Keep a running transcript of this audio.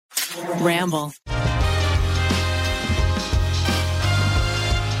Ramble.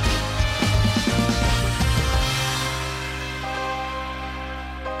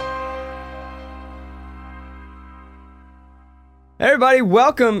 Everybody,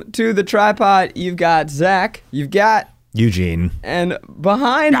 welcome to the tripod. You've got Zach, you've got Eugene, and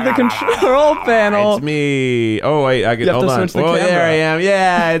behind the control panel, It's me. Oh wait, I can You have to hold on. switch the Whoa, camera. there I am.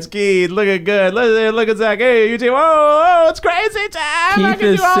 Yeah, it's Keith. Looking good. Look at Zach. Hey, you two. Whoa, it's crazy time. I Keith can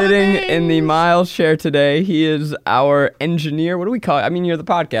is do all the sitting things. in the Miles chair today. He is our engineer. What do we call it? I mean, you're the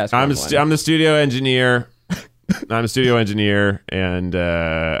podcast. I'm one. the studio engineer. I'm a studio engineer, and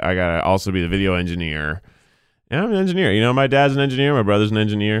I gotta also be the video engineer. Yeah, I'm an engineer. You know, my dad's an engineer. My brother's an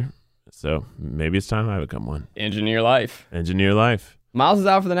engineer. So maybe it's time I become one. Engineer life. Engineer life. Miles is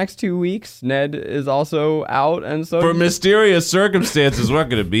out for the next 2 weeks. Ned is also out, and so For mysterious circumstances, what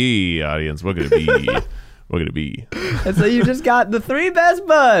could it be, audience? What could it be? What could it be? and so you just got the three best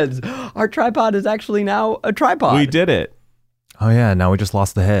buds. Our tripod is actually now a tripod. We did it. oh yeah, now we just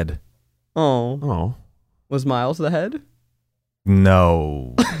lost the head. Oh, Oh. was Miles the head?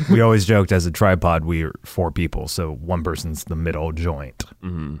 No, we always joked as a tripod we're 4 people, so one person's the middle joint.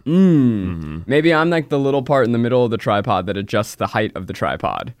 Maybe I'm like the little part in the middle of the tripod that adjusts the height of the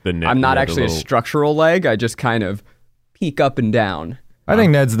tripod. I'm not actually a structural leg. I just kind of peek up and down. I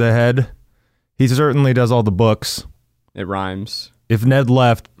think Ned's the head. He certainly does all the books. It rhymes. If Ned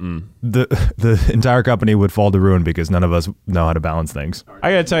left, the entire company would fall to ruin because none of us know how to balance things.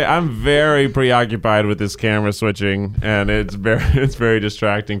 I gotta tell you, I'm very preoccupied with this camera switching, and it's very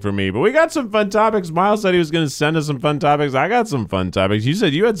distracting for me. But we got some fun topics. Miles said he was going to send us some fun topics. I got some fun topics. You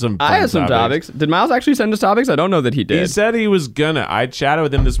said you had some. I had some topics. Did Miles actually send us topics? I don't know that he did. He said he was gonna. I chatted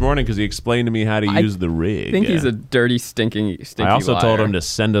with him this morning because he explained to me how to use the rig. I think he's a dirty, stinky I also liar. told him to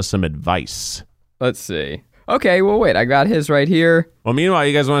send us some advice. Let's see. Okay, well, wait. I got his right here. Well, meanwhile,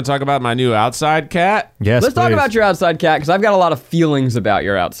 you guys want to talk about my new outside cat? Yes, Let's talk please. about your outside cat, because I've got a lot of feelings about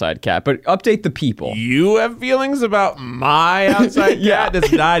your outside cat, but update the people. You have feelings about my outside Yeah. cat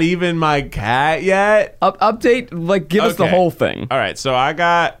that's not even my cat yet? Update, like, give us the Okay. whole thing. All right, so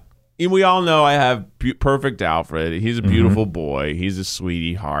we all know I have perfect Alfred. He's a beautiful boy. He's a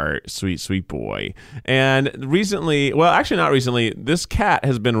sweetie heart, sweet boy. And recently, well, actually not recently, this cat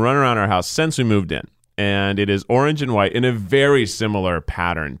has been running around our house since we moved in. And it is orange and white in a very similar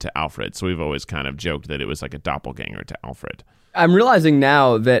pattern to Alfred. So we've always kind of joked that it was like a doppelganger to Alfred. I'm realizing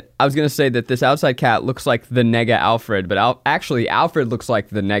now that I was going to say that this outside cat looks like the nega Alfred, but actually Alfred looks like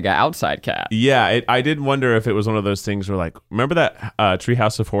the nega outside cat. Yeah, I did wonder if it was one of those things where, like, remember that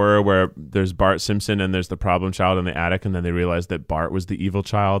Treehouse of Horror where there's Bart Simpson and there's the problem child in the attic, and then they realized that Bart was the evil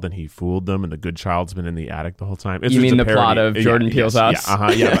child and he fooled them, and the good child's been in the attic the whole time. It's You just mean a the plot parody. of Jordan Peele's house?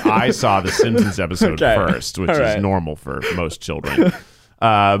 Yeah, but I saw the Simpsons episode Okay. first, which All right. is normal for most children.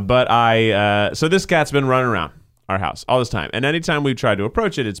 So this cat's been running around our house all this time, and anytime we've tried to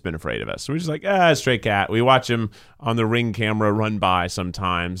approach it, it's been afraid of us. So we're just like, stray cat. We watch him on the Ring camera run by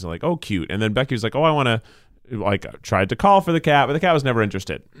sometimes, like, oh, cute. And then Becky was like, oh, I want to, like, tried to call for the cat, but the cat was never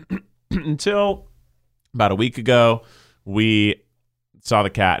interested. Until about a week ago, we saw the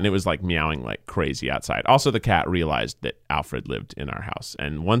cat, and it was like meowing like crazy outside. Also, the cat realized that Alfred lived in our house,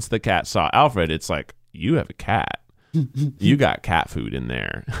 and once the cat saw Alfred, it's like, you have a cat. You got cat food in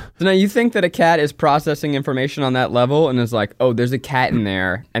there. So now you think that a cat is processing information on that level and is like, oh, there's a cat in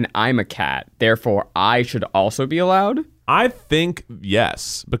there and I'm a cat, therefore I should also be allowed? I think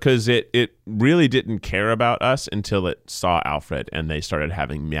yes, because it really didn't care about us until it saw Alfred, and they started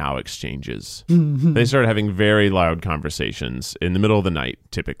having meow exchanges. They started having very loud conversations in the middle of the night,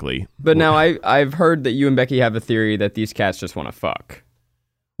 typically. But now I've heard that you and Becky have a theory that these cats just want to fuck.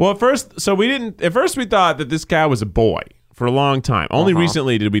 Well, at first we thought that this cat was a boy for a long time. Only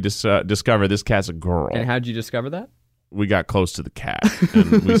recently did we discover this cat's a girl. And how'd you discover that? We got close to the cat,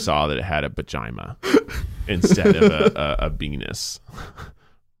 and we saw that it had a vagina instead of a penis.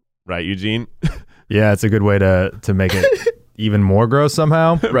 Right, Eugene? Yeah, it's a good way to make it even more gross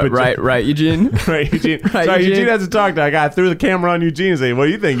somehow. Right, Eugene? Right, Eugene. Right, Sorry, Eugene? Eugene hasn't talked. I got threw the camera on Eugene and say, what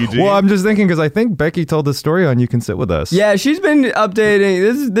do you think, Eugene? Well, I'm just thinking because I think Becky told the story on You Can Sit With Us. Yeah, she's been updating.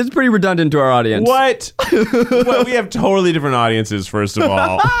 This is pretty redundant to our audience. What? Well, we have totally different audiences, first of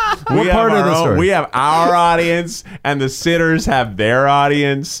all. What part of the story? We have our audience, and the sitters have their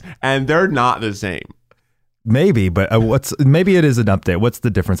audience, and they're not the same. Maybe, but maybe it is an update. What's the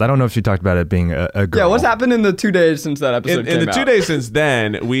difference? I don't know if she talked about it being a girl. Yeah, what's happened in the 2 days since that episode In came the 2 out? days since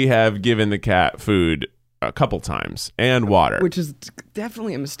then, we have given the cat food a couple times and water. Which is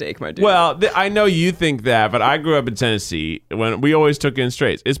definitely a mistake, my dude. Well, I know you think that, but I grew up in Tennessee when we always took in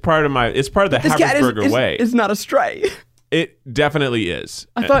strays. It's part of the this cat Habsburger way. is not a stray. It definitely is.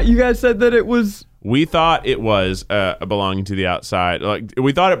 I thought you guys said that it was. We thought it was belonging to the outside. Like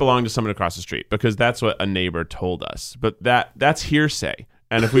we thought it belonged to someone across the street because that's what a neighbor told us. But that's hearsay.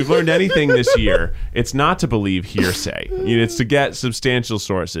 And if we've learned anything this year, it's not to believe hearsay. It's to get substantial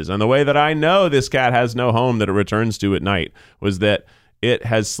sources. And the way that I know this cat has no home that it returns to at night was that it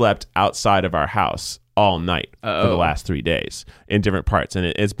has slept outside of our house all night for the last 3 days in different parts. And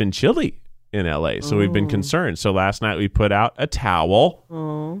it's been chilly in LA. So we've been concerned. So last night we put out a towel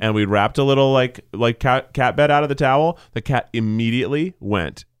and we wrapped a little like cat bed out of the towel. The cat immediately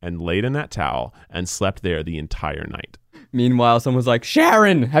went and laid in that towel and slept there the entire night. Meanwhile, someone's like,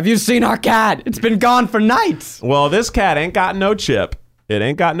 Sharon, have you seen our cat? It's been gone for nights. Well, this cat ain't got no chip. It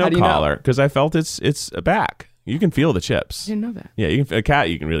ain't got no collar because I felt its back. You can feel the chips. I didn't know that. Yeah, a cat,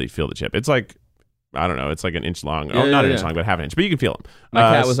 you can really feel the chip. It's like, I don't know, it's like an inch long. Not an inch long, but half an inch. But you can feel them. My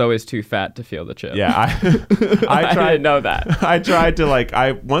cat was always too fat to feel the chip. Yeah, I tried to know that. I tried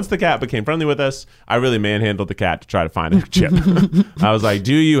to once the cat became friendly with us, I really manhandled the cat to try to find a chip. I was like,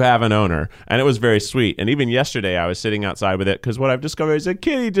 do you have an owner? And it was very sweet. And even yesterday I was sitting outside with it because what I've discovered is that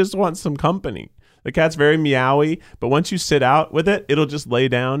kitty just wants some company. The cat's very meowy, but once you sit out with it, it'll just lay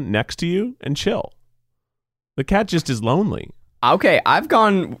down next to you and chill. The cat just is lonely. Okay, I've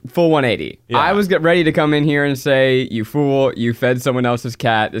gone full 180. Yeah. I was ready to come in here and say, you fool, you fed someone else's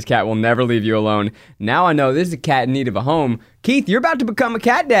cat. This cat will never leave you alone. Now I know this is a cat in need of a home. Keith, you're about to become a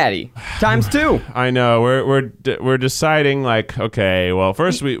cat daddy. Times 2. I know. We're deciding like, okay, well,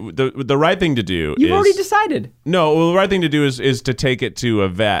 first the right thing to do You've already decided. No, well, the right thing to do is to take it to a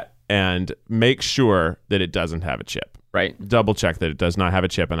vet and make sure that it doesn't have a chip. Right. Double check that it does not have a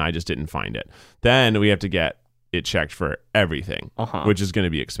chip and I just didn't find it. Then we have to get it checked for everything, which is going to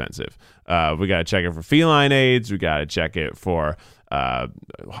be expensive. We got to check it for feline AIDS. We got to check it for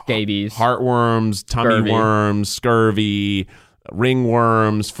scabies, heartworms, tummy worms, scurvy,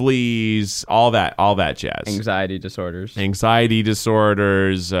 ringworms, fleas, all that jazz. Anxiety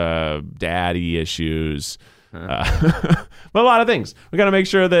disorders, daddy issues, but a lot of things. We got to make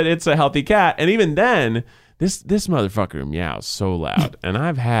sure that it's a healthy cat, and even then. This motherfucker meows so loud, and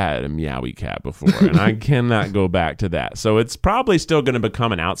I've had a meowy cat before, and I cannot go back to that. So it's probably still going to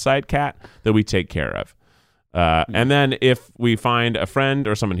become an outside cat that we take care of. And then if we find a friend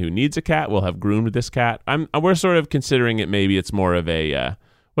or someone who needs a cat, we'll have groomed this cat. We're sort of considering it maybe it's more of a,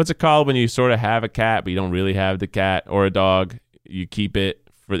 what's it called when you sort of have a cat, but you don't really have the cat or a dog? You keep it,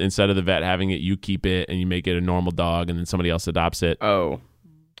 instead of the vet having it, you keep it, and you make it a normal dog, and then somebody else adopts it. Oh.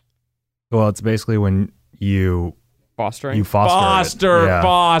 Well, it's basically when... Fostering? Fostering.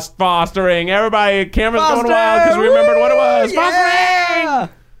 Everybody, camera's going wild because we remembered what it was. Yeah! Fostering!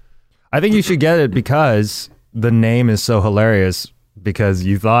 I think you should get it because the name is so hilarious because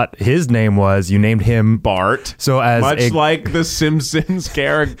you thought his name was, you named him Bart. So as much like the Simpsons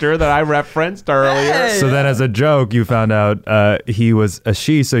character that I referenced earlier. Hey! So then as a joke, you found out he was a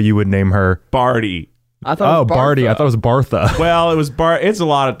she, so you would name her Barty. I thought it was Barty. I thought it was Bartha. Well, it was Bart. It's a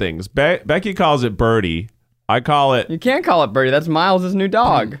lot of things. Becky calls it Birdie. I call it... You can't call it Birdie. That's Miles' new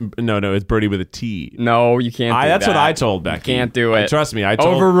dog. No, it's Birdie with a T. No, you can't do That's that. what I told Becky. You can't do it. Trust me.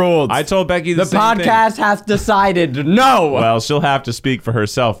 Overruled. I told Becky the same podcast thing. has decided no. Well, she'll have to speak for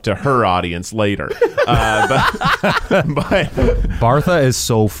herself to her audience later. But Bartha is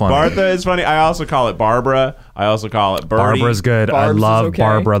so funny. Bartha is funny. I also call it Barbara. I also call it Birdie. Barbara's good. Barb's I love okay.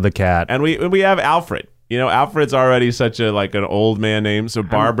 Barbara the cat. And we have Alfred. You know, Alfred's already such an old man name, so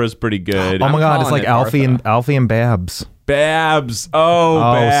Barbara's pretty good. Oh my God, it's like Alfie Bartha. and Babs. Babs. Babs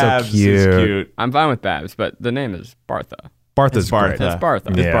so cute. is cute. I'm fine with Babs, but the name is Bartha. Bartha's great. It's Bartha.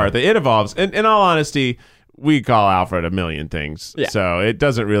 It's Bartha. It evolves. In all honesty, we call Alfred a million things. Yeah. So it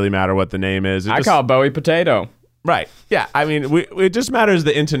doesn't really matter what the name is. I call Bowie Potato. Right. Yeah. I mean, it just matters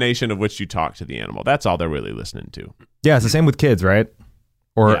the intonation of which you talk to the animal. That's all they're really listening to. Yeah, it's the same with kids, right?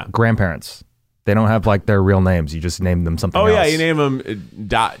 Or grandparents. They don't have like their real names. You just name them something else. Oh, yeah. You name them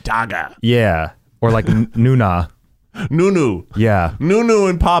Daga. Yeah. Or like Nuna. Nunu. Yeah. Nunu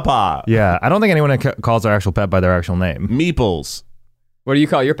and Papa. Yeah. I don't think anyone calls their actual pet by their actual name. Meeples. What do you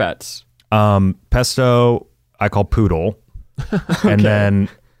call your pets? Pesto, I call Poodle. Okay. And then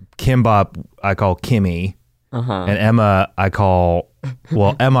Kimbop, I call Kimmy. And Emma, I have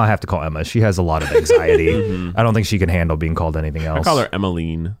to call Emma. She has a lot of anxiety. I don't think she can handle being called anything else. I call her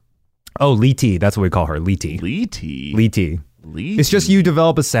Emmeline. Oh, Leety. That's what we call her. Leety. Leety. It's just you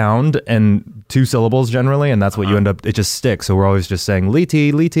develop a sound and 2 syllables generally, and that's what you end up, it just sticks. So we're always just saying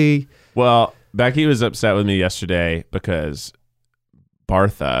Leety. Well, Becky was upset with me yesterday because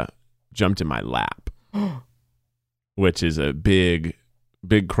Bartha jumped in my lap, which is a big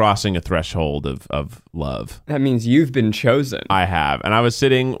big crossing a threshold of love. That means you've been chosen. I have. And I was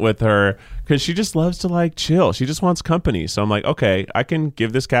sitting with her because she just loves to like chill. She just wants company. So I'm like, okay, I can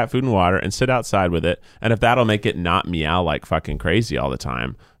give this cat food and water and sit outside with it. And if that'll make it not meow like fucking crazy all the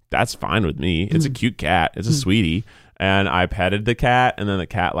time, that's fine with me. It's a cute cat. It's a sweetie. And I petted the cat, and then the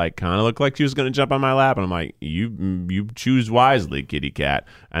cat like kind of looked like she was going to jump on my lap. And I'm like, you choose wisely, kitty cat.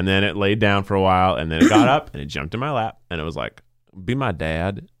 And then it laid down for a while, and then it got up, and it jumped in my lap. And it was like, be my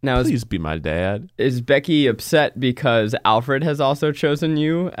dad. Now, please be my dad. Is Becky upset because Alfred has also chosen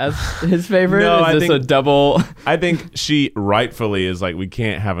you as his favorite? No, is this a double? I think she rightfully is like, we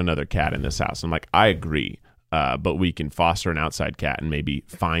can't have another cat in this house. I'm like, I agree. But we can foster an outside cat and maybe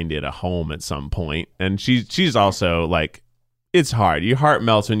find it a home at some point. And she's also like, it's hard. Your heart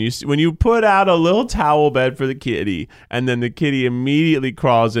melts when you put out a little towel bed for the kitty, and then the kitty immediately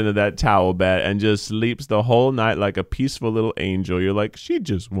crawls into that towel bed and just sleeps the whole night like a peaceful little angel. You're like, she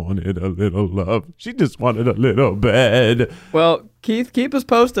just wanted a little love. She just wanted a little bed. Well, Keith, keep us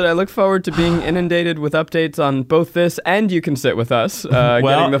posted. I look forward to being inundated with updates on both this, and you can sit with us.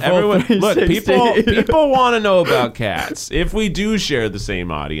 Getting the full everyone, 360. look, people want to know about cats. If we do share the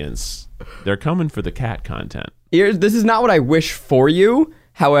same audience, they're coming for the cat content. This is not what I wish for you.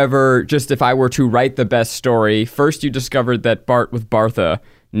 However, just if I were to write the best story, first you discovered that Bart was Bartha.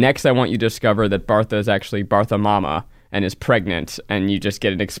 Next, I want you to discover that Bartha is actually Bartha Mama and is pregnant, and you just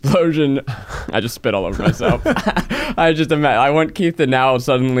get an explosion. I just spit all over myself. I want Keith to now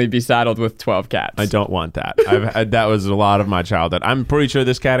suddenly be saddled with 12 cats. I don't want that. That was a lot of my childhood. I'm pretty sure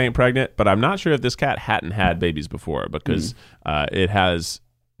this cat ain't pregnant, but I'm not sure if this cat hadn't had babies before, because it has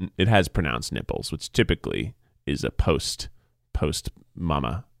pronounced nipples, which typically is a post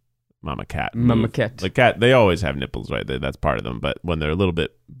mama cat. Mama cat. Like cat, they always have nipples, right? That's part of them. But when they're a little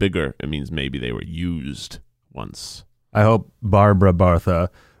bit bigger, it means maybe they were used once. I hope Barbara Bartha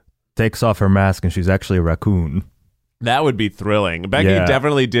takes off her mask and she's actually a raccoon. That would be thrilling. Becky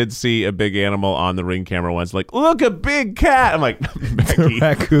definitely did see a big animal on the Ring camera once. Like, look, a big cat. I'm like, Becky,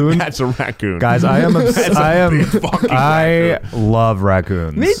 raccoon. That's a raccoon, guys. I love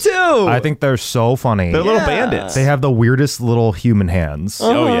raccoons. Me too. I think they're so funny. They're little bandits. They have the weirdest little human hands.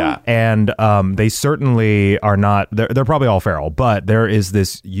 Oh yeah, and they certainly are not. They're probably all feral, but there is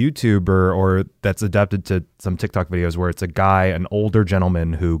this YouTuber or that's adapted to some TikTok videos where it's a guy, an older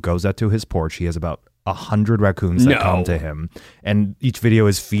gentleman who goes out to his porch. He has about 100 raccoons that come to him, and each video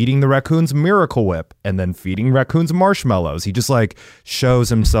is feeding the raccoons Miracle Whip and then feeding raccoons marshmallows. He just like shows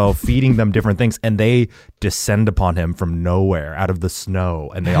himself feeding them different things, and they descend upon him from nowhere out of the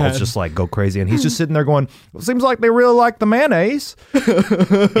snow, and they all just like go crazy, and he's just sitting there going, well, seems like they really like the mayonnaise.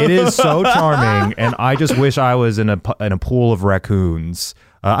 It is so charming, and I just wish I was in a pool of raccoons.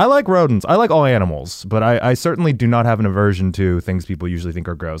 I like rodents. I like all animals, but I certainly do not have an aversion to things people usually think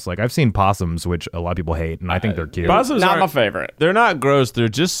are gross. Like I've seen possums, which a lot of people hate, and I think they're cute. Possums not my favorite. They're not gross. They're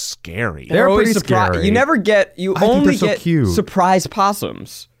just scary. They're always pretty scary. You never get. You I only think they're so get cute. surprise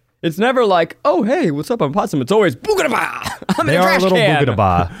possums. It's never like, oh hey, what's up, I'm possum. It's always boogadaba. I'm They in a are a trash little can.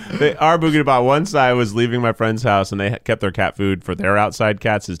 boogadaba. They are boogadaba. Once I was leaving my friend's house, and they kept their cat food for their outside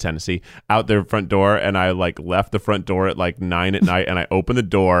cats, is Tennessee, out their front door, and I like left the front door at like 9 at night, and I opened the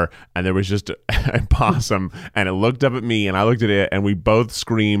door, and there was just a possum, and it looked up at me, and I looked at it, and we both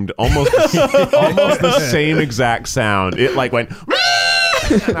screamed almost the same exact sound. It like went,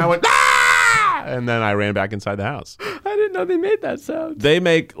 and I went, and then I ran back inside the house. I didn't know they made that sound. They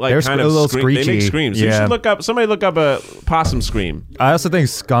make like They're kind a of little scream. They make screechy. screams. Yeah. You should look up. Somebody look up a possum scream. I also think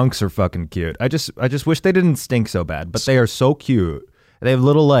skunks are fucking cute. I just wish they didn't stink so bad, but they are so cute. They have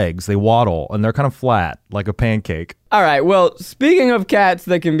little legs, they waddle, and they're kind of flat, like a pancake. All right, well, speaking of cats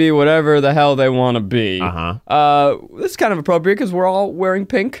that can be whatever the hell they want to be, this is kind of appropriate because we're all wearing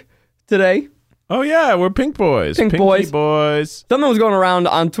pink today. Oh yeah, we're pink boys. Pink Pinky boys. Something was going around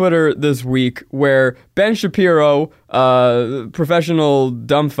on Twitter this week where Ben Shapiro, professional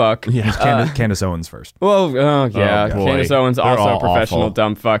dumbfuck. Yeah, Candace Owens first. Well, yeah, boy. Candace Owens, They're also all professional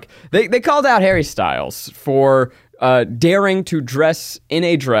awful. dumbfuck. They called out Harry Styles for daring to dress in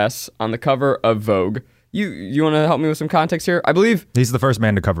a dress on the cover of Vogue. You want to help me with some context here? I believe He's the first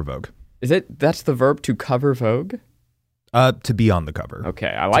man to cover Vogue. that's the verb, to cover Vogue? To be on the cover. Okay,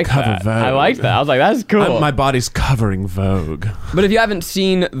 I like cover that. Vogue. I like that. I was like, that's cool. My body's covering Vogue. But if you haven't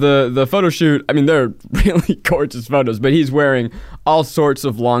seen the photo shoot, I mean, they're really gorgeous photos, but he's wearing all sorts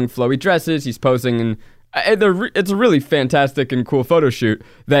of long, flowy dresses. He's posing, and it's a really fantastic and cool photo shoot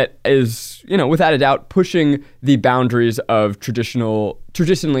that is, without a doubt, pushing the boundaries of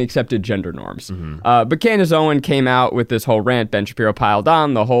traditionally accepted gender norms. But Candace Owens came out with this whole rant. Ben Shapiro piled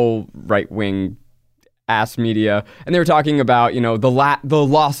on. The whole right-wing ass media, and they were talking about, the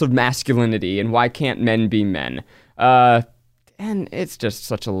loss of masculinity and why can't men be men. And it's just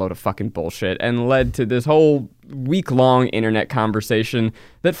such a load of fucking bullshit, and led to this whole week-long internet conversation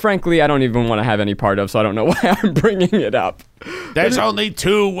that, frankly, I don't even want to have any part of, so I don't know why I'm bringing it up. There's only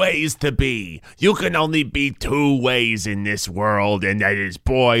two ways to be. You can only be two ways in this world, and that is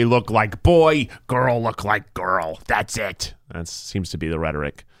boy look like boy, girl look like girl. That's it. That seems to be the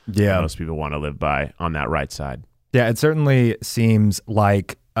rhetoric Yeah. most people want to live by on that right side. Yeah, it certainly seems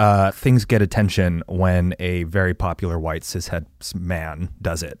like things get attention when a very popular white cishet man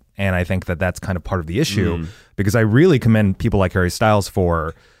does it. And I think that that's kind of part of the issue, because I really commend people like Harry Styles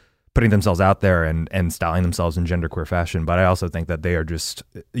for putting themselves out there and styling themselves in genderqueer fashion. But I also think that they are just,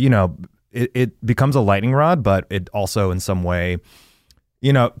 it becomes a lightning rod, but it also in some way,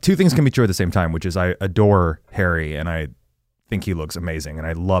 two things can be true at the same time, which is I adore Harry and I think he looks amazing and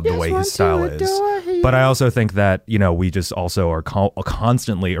I love the way his style is. But I also think that, we just also are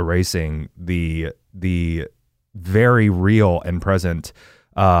constantly erasing the very real and present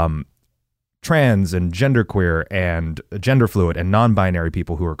trans and genderqueer and gender fluid and non-binary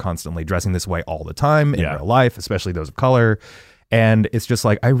people who are constantly dressing this way all the time in real life, especially those of color. And it's just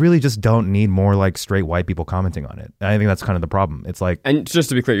like, I really just don't need more like straight white people commenting on it. And I think that's kind of the problem. It's like, and just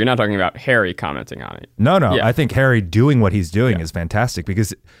to be clear, you're not talking about Harry commenting on it. No. Yeah. I think Harry doing what he's doing is fantastic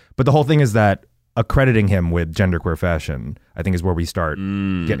but the whole thing is that accrediting him with genderqueer fashion, I think, is where we start.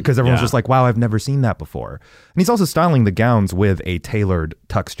 Because everyone's just like, wow, I've never seen that before. And he's also styling the gowns with a tailored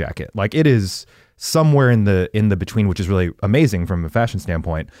tux jacket. Like, it is somewhere in the between, which is really amazing from a fashion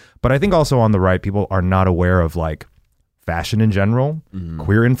standpoint. But I think also on the right, people are not aware of like fashion in general,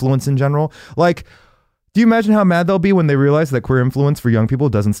 queer influence in general. Like, do you imagine how mad they'll be when they realize that queer influence for young people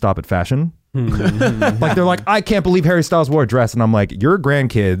doesn't stop at fashion? Like, they're like, I can't believe Harry Styles wore a dress. And I'm like, your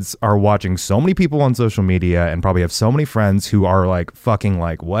grandkids are watching so many people on social media and probably have so many friends who are like fucking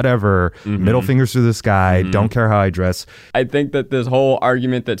like whatever, middle fingers to the sky, don't care how I dress. I think that this whole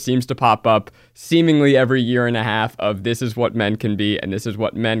argument that seems to pop up seemingly every year and a half of this is what men can be and this is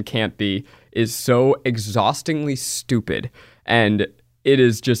what men can't be is so exhaustingly stupid. And it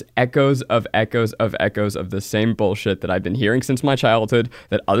is just echoes of the same bullshit that I've been hearing since my childhood,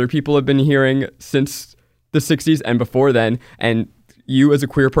 that other people have been hearing since the 60s and before then, and you as a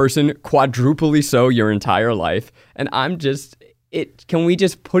queer person, quadruply so your entire life. And can we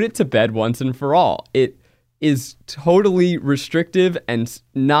just put it to bed once and for all? It is totally restrictive and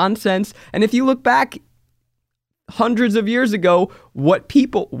nonsense. And if you look back hundreds of years ago, what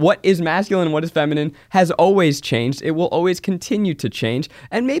is masculine and what is feminine has always changed. It will always continue to change.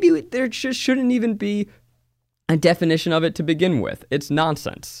 And maybe there just shouldn't even be a definition of it to begin with. It's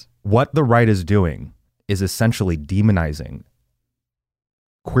nonsense. What the right is doing is essentially demonizing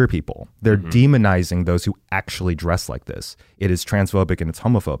queer people. They're demonizing those who actually dress like this. It is transphobic and it's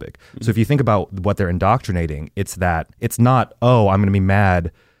homophobic. So if you think about what they're indoctrinating, it's not, oh, I'm going to be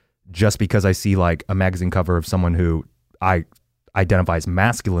mad just because I see like a magazine cover of someone who I identify as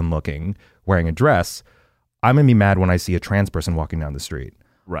masculine looking wearing a dress. I'm going to be mad when I see a trans person walking down the street.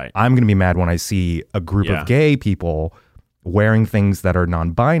 Right. I'm going to be mad when I see a group of gay people wearing things that are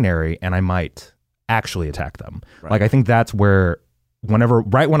non-binary and I might actually attack them. Right. Like, I think that's where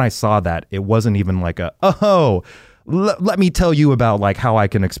right when I saw that, it wasn't even like let me tell you about like how I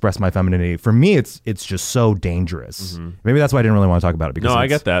can express my femininity. For me, it's just so dangerous. Maybe that's why I didn't really want to talk about it. Because I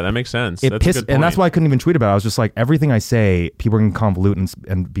get that. That makes sense. That's a good point. And that's why I couldn't even tweet about it. I was just like, everything I say, people are going to convolute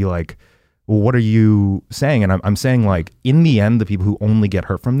and be like, well, what are you saying? And I'm saying, like, in the end, the people who only get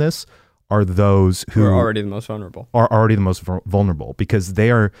hurt from this are those who are already the most vulnerable. Because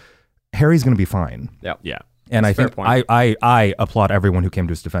Harry's going to be fine. Yeah. And I think I applaud everyone who came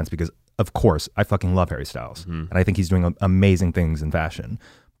to his defense because, of course, I fucking love Harry Styles. And I think he's doing amazing things in fashion.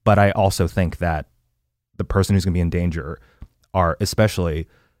 But I also think that the person who's going to be in danger are especially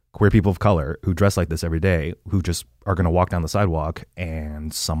queer people of color who dress like this every day, who just are going to walk down the sidewalk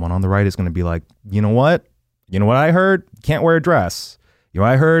and someone on the right is going to be like, you know what I heard? Can't wear a dress. You know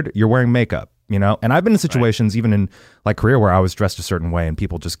what I heard? You're wearing makeup, And I've been in situations even in like Korea where I was dressed a certain way and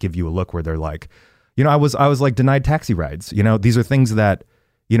people just give you a look where they're like, I was like denied taxi rides. These are things that,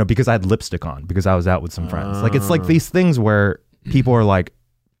 because I had lipstick on, because I was out with some friends. Like, it's like these things where people are like,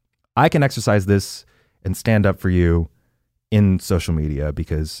 I can exercise this and stand up for you in social media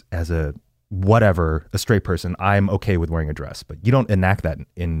because as a straight person, I'm okay with wearing a dress, but you don't enact that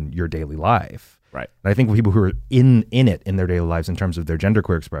in your daily life. Right. And I think people who are in it in their daily lives in terms of their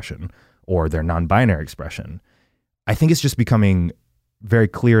genderqueer expression or their non-binary expression, I think it's just becoming very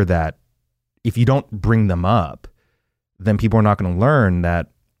clear that if you don't bring them up, then people are not going to learn that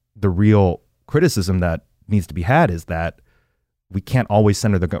the real criticism that needs to be had is that we can't always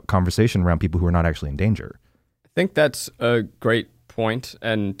center the conversation around people who are not actually in danger. I think that's a great point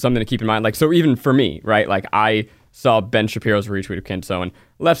and something to keep in mind. Like, so even for me, right? Like, I saw Ben Shapiro's retweet of Kinso and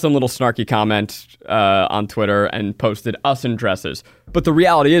left some little snarky comment on Twitter and posted us in dresses. But the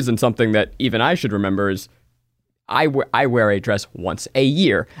reality is, and something that even I should remember, is I wear a dress once a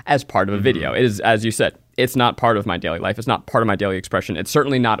year as part of a video. It is, as you said, it's not part of my daily life. It's not part of my daily expression. It's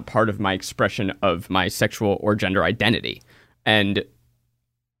certainly not a part of my expression of my sexual or gender identity. And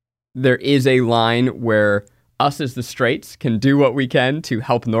there is a line where us as the straights can do what we can to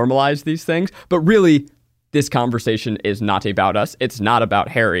help normalize these things. But really, this conversation is not about us. It's not about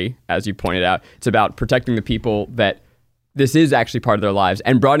Harry, as you pointed out. It's about protecting the people that this is actually part of their lives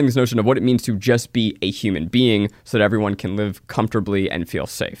and broadening this notion of what it means to just be a human being so that everyone can live comfortably and feel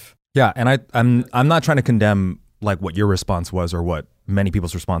safe. Yeah, and I'm not trying to condemn like what your response was or what many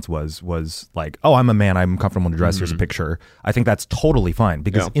people's response was like, oh, I'm a man, I'm comfortable in a dress, here's a picture. I think that's totally fine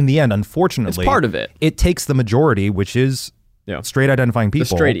because in the end, unfortunately, it's part of it. It takes the majority, which is straight identifying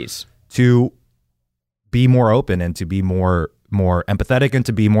people, the straighties, to be more open and to be more empathetic and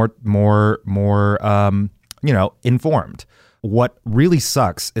to be more informed. What really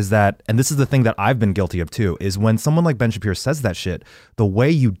sucks is that, and this is the thing that I've been guilty of too, is when someone like Ben Shapiro says that shit, the way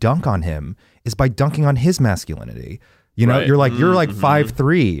you dunk on him is by dunking on his masculinity. You know, you're like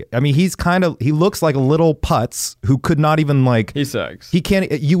 5'3". I mean, he looks like a little putz who could not even like. He sucks. He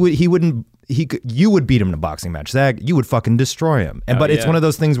can't. You would beat him in a boxing match, Zach. You would fucking destroy him. And it's one of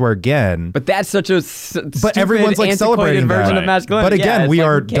those things where again. But that's such a. But everyone's like celebrating version that. of masculinity. But again, we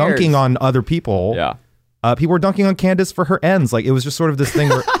are dunking on other people. Yeah. People were dunking on Candace for her ends. Like, it was just sort of this thing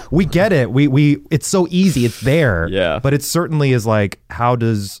where we get it. We it's so easy. It's there. Yeah. But it certainly is like, how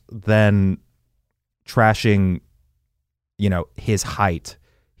does then trashing, his height,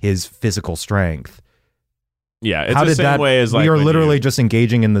 his physical strength. Yeah, it's the same way as like we are literally just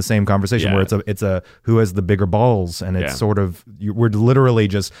engaging in the same conversation where it's a who has the bigger balls, and it's sort of we're literally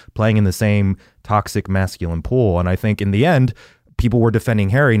just playing in the same toxic masculine pool. And I think in the end, people were defending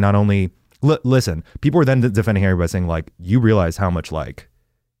Harry not only. Listen, people were then defending Harry by saying, like, you realize how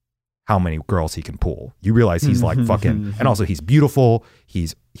many girls he can pull. You realize he's like fucking, and also he's beautiful.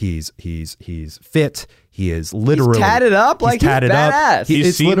 He's fit. He is literally he's tatted up. Like, he's badass. He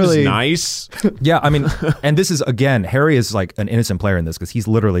seems literally nice. Yeah, I mean, and this is again, Harry is like an innocent player in this because he's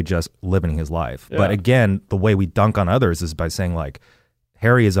literally just living his life. Yeah. But again, the way we dunk on others is by saying like,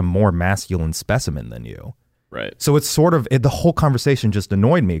 Harry is a more masculine specimen than you. Right. So it's sort of the whole conversation just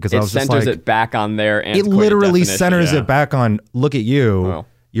annoyed me because I was just like, it centers it back on their it literally centers it back on, look at you. Oh.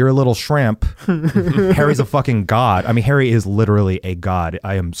 You're a little shrimp. Harry's a fucking god. I mean, Harry is literally a god.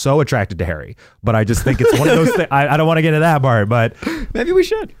 I am so attracted to Harry, but I just think it's one of those things. I don't want to get into that part, but maybe we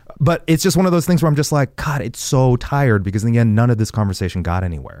should. But it's just one of those things where I'm just like, God, it's so tired because in the end, none of this conversation got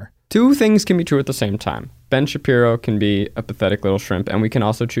anywhere. Two things can be true at the same time. Ben Shapiro can be a pathetic little shrimp, and we can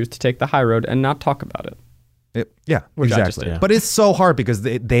also choose to take the high road and not talk about it. Exactly. But it's so hard because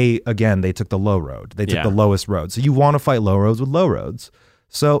they took the low road. They took the lowest road. So you want to fight low roads with low roads.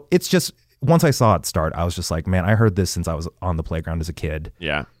 So it's just, once I saw it start, I was just like, man, I heard this since I was on the playground as a kid.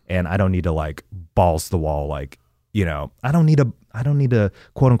 Yeah. And I don't need to like balls to the wall, like, I don't need to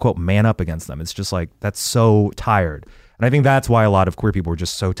quote unquote man up against them. It's just like, that's so tired. And I think that's why a lot of queer people were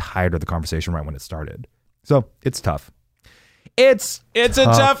just so tired of the conversation right when it started. So it's tough. It's a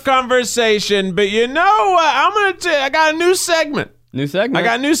tough conversation, but you know what? I got a new segment. I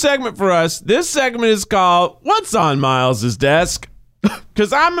got a new segment for us. This segment is called What's on Miles's Desk?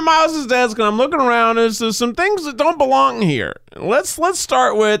 Because I'm at Miles's desk and I'm looking around and there's some things that don't belong here. Let's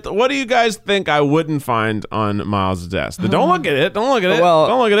start with, what do you guys think I wouldn't find on Miles's desk? Don't look at it. Don't look at it. Well,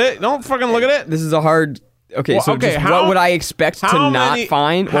 don't look at it. Don't fucking look at it. This is a hard... Okay, what would I expect to not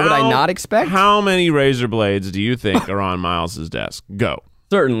find? What would I not expect? How many razor blades do you think are on Miles's desk? Go.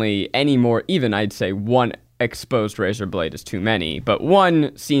 Certainly, any more, even I'd say one exposed razor blade is too many, but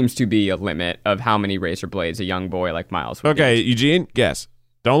one seems to be a limit of how many razor blades a young boy like Miles would Okay, use. Eugene, guess.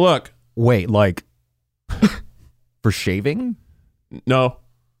 Don't look. Wait, like for shaving? No.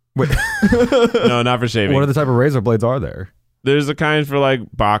 Wait. No, not for shaving. What other type of razor blades are there? There's the kind for like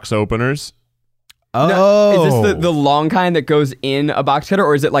box openers. Oh, no, is this the long kind that goes in a box cutter,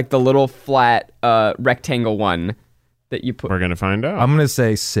 or is it like the little flat rectangle one that you put? We're gonna find out. I'm gonna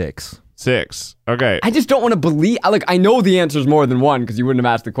say 6. 6. Okay. I just don't want to believe. Like, I know the answer is more than one because you wouldn't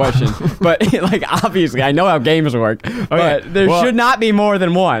have asked the question. But like, obviously, I know how games work. But there should not be more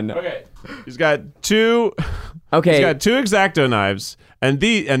than one. Okay. He's got 2. Okay. He's got 2 X-Acto knives, and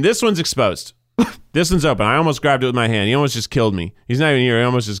this one's exposed. This one's open. I almost grabbed it with my hand. He almost just killed me. He's not even here. He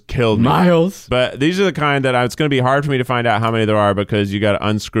almost just killed me. Miles. But these are the kind that it's going to be hard for me to find out how many there are because you got to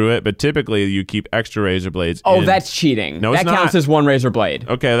unscrew it. But typically, you keep extra razor blades. Oh, in. that's cheating. No, it's that counts not. as one razor blade.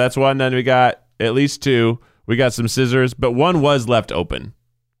 Okay, that's one. Then we got at least 2. We got some scissors, but one was left open.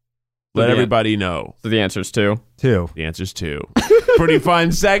 Let everybody know. So the answer's 2. 2. The answer's 2. Pretty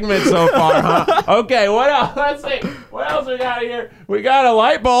fun segment so far, huh? Okay, what else? Let's see. What else we got here? We got a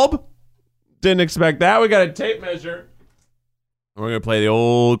light bulb. Didn't expect that. We got a tape measure. We're going to play the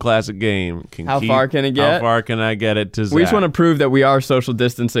old classic game. How far can it get? How far can I get it to Zach? We just want to prove that we are social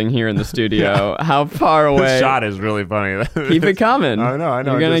distancing here in the studio. How far away? The shot is really funny. Keep it coming. I know.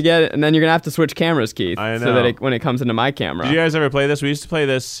 You're going to get it, and then you're going to have to switch cameras, Keith. I know. So that when it comes into my camera. Did you guys ever play this? We used to play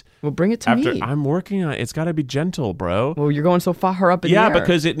this. Well, bring it to After me. I'm working on it. It's got to be gentle, bro. Well, you're going so far up in the Yeah, air.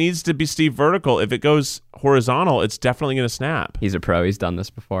 because it needs to be Steve vertical. If it goes horizontal, it's definitely going to snap. He's a pro. He's done this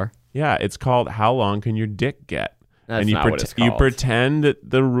before. Yeah, it's called How Long Can Your Dick Get? That's and you not what it's you called. pretend that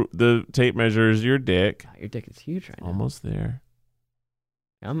the tape measure is your dick. Your dick is huge right now. Almost there.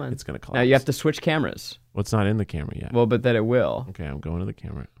 Come on. It's going to collapse. Now you have to switch cameras. Well, it's not in the camera yet. Well, but then it will. Okay, I'm going to the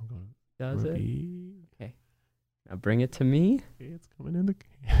camera. I'm going. Does it? Ready? Okay. Now bring it to me. Okay, it's coming in the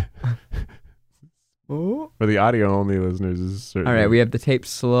camera. Oh. For the audio only listeners, this is certain. All right, we have the tape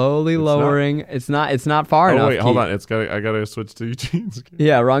slowly It's lowering. It's not far Oh enough. wait, hold Keith. on. I gotta switch to Eugene's camera.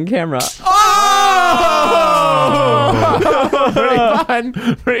 Yeah, wrong camera. Oh! Pretty fun.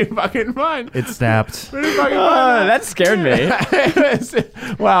 Pretty fucking fun. It snapped. Pretty fucking fun. That scared me.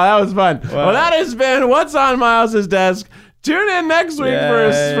 Wow, that was fun. Well, that has been What's on Miles's Desk. Tune in next week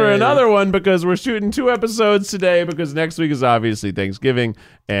for another one because we're shooting 2 episodes today because next week is obviously Thanksgiving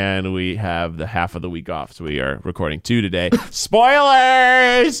and we have the half of the week off. So we are recording 2 today.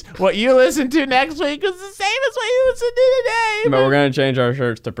 Spoilers! What you listen to next week is the same as what you listen to today. But we're gonna change our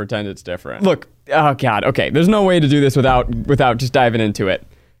shirts to pretend it's different. Look, oh god, okay. There's no way to do this without just diving into it,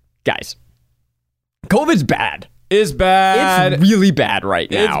 guys. COVID's bad. It's bad. It's really bad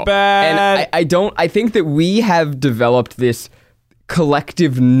right now. It's bad. And I think that we have developed this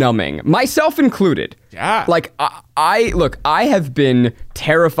collective numbing, myself included. Yeah. Like, I have been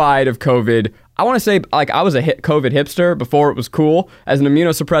terrified of COVID. I want to say, like, I was a COVID hipster before it was cool. As an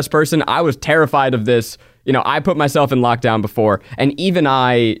immunosuppressed person, I was terrified of this. You know, I put myself in lockdown before, and even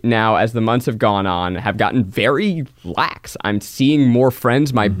I now, as the months have gone on, have gotten very lax. I'm seeing more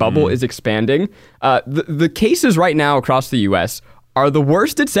friends. My bubble is expanding. The cases right now across the U.S. are the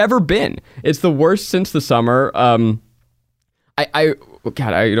worst it's ever been. It's the worst since the summer. God, I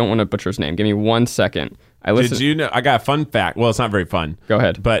don't want to butcher his name. Give me 1 second. Did you know? I got a fun fact. Well, it's not very fun. Go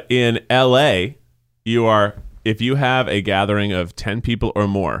ahead. But in LA, if you have a gathering of 10 people or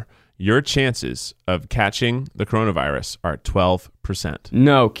more, your chances of catching the coronavirus are 12%.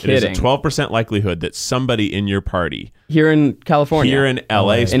 No It is kidding. a 12% likelihood that somebody in your party Here in California. here in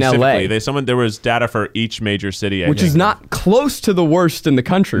LA In specifically, LA. there was data for each major city, I which think. is not close to the worst in the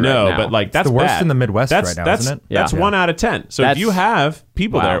country No, right now. but like that's the worst bad. in the Midwest that's, right now, that's, isn't it? That's Yeah. 1 out of 10. So if you have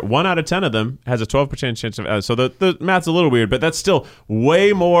people Wow. there, 1 out of 10 of them has a 12% chance of. So the math's a little weird, but that's still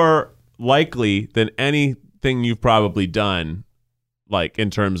way more likely than anything you've probably done. Like in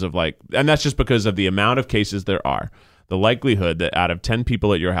terms of like, and that's just because of the amount of cases there are. The likelihood that out of 10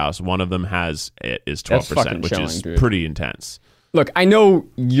 people at your house, one of them has it is 12%, fucking which chilling, is dude. pretty intense. Look, I know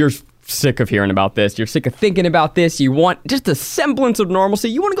you're sick of hearing about this. You're sick of thinking about this. You want just a semblance of normalcy.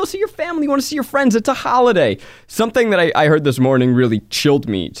 You want to go see your family. You want to see your friends. It's a holiday. Something that I heard this morning really chilled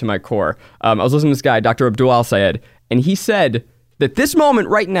me to my core. I was listening to this guy, Dr. Abdul Al-Sayed, and he said that this moment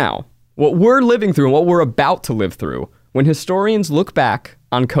right now, what we're living through and what we're about to live through, when historians look back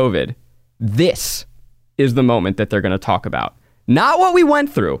on COVID, this is the moment that they're going to talk about. Not what we went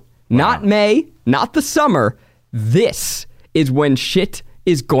through, not May, not the summer. This is when shit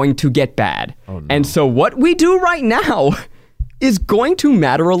is going to get bad. And so what we do right now is going to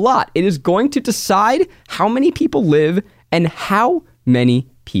matter a lot. It is going to decide how many people live and how many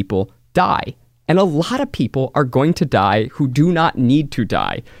people die. And a lot of people are going to die who do not need to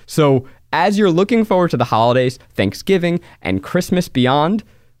die. So as you're looking forward to the holidays, Thanksgiving, and Christmas beyond,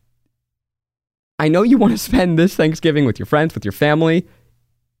 I know you want to spend this Thanksgiving with your friends, with your family.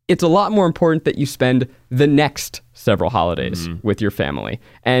 It's a lot more important that you spend the next several holidays with your family.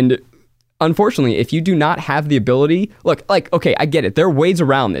 And unfortunately, if you do not have the ability, look, like, okay, I get it. There are ways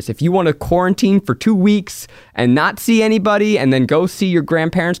around this. If you want to quarantine for 2 weeks and not see anybody and then go see your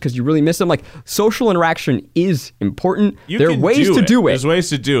grandparents because you really miss them, like, social interaction is important. There are ways to do it. There's ways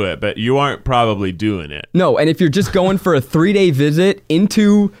to do it, but you aren't probably doing it. No, and if you're just going for a 3-day visit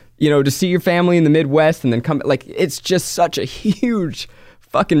into, to see your family in the Midwest and then come, like, it's just such a huge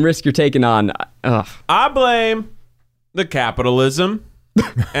fucking risk you're taking on. Ugh. I blame the capitalism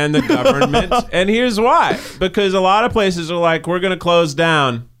and the government. And here's why. Because a lot of places are like, we're going to close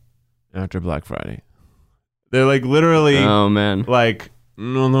down after Black Friday. They're like literally Oh, man. like,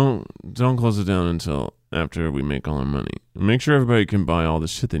 no, don't close it down until after we make all our money. Make sure everybody can buy all the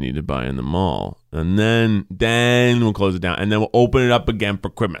shit they need to buy in the mall. And then we'll close it down. And then we'll open it up again for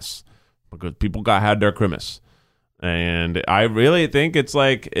Christmas. Because people had their Christmas. And I really think it's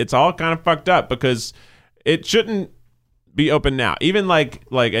like, it's all kind of fucked up because it shouldn't be open now. Even like,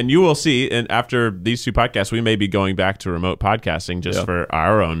 and you will see, and after these 2 podcasts, we may be going back to remote podcasting just for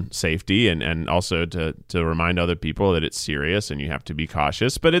our own safety and also to remind other people that it's serious and you have to be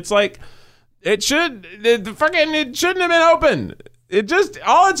cautious. But it's like, it shouldn't have been open. It just,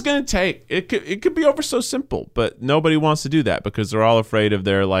 all it's going to take, it could be over so simple, but nobody wants to do that because they're all afraid of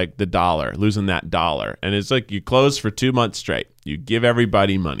the dollar, losing that dollar. And it's like you close for 2 months straight. You give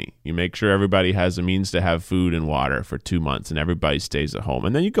everybody money. You make sure everybody has a means to have food and water for 2 months and everybody stays at home.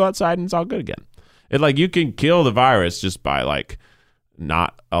 And then you go outside and it's all good again. It like you can kill the virus just by like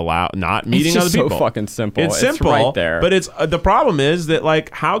not meeting other people. It's so fucking simple. It's simple, right there. But it's the problem is that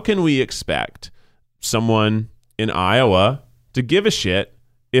like how can we expect someone in Iowa to give a shit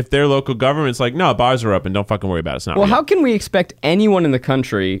if their local government's like, no, bars are open, don't fucking worry about it. It's not real. How can we expect anyone in the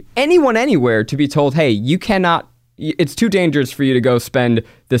country, anyone anywhere, to be told, hey, you cannot, it's too dangerous for you to go spend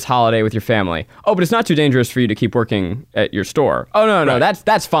this holiday with your family. Oh, but it's not too dangerous for you to keep working at your store. Oh, no,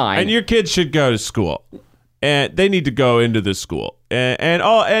 that's fine. And your kids should go to school. And they need to go into the school.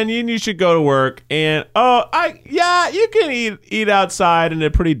 And you should go to work. And you can eat outside in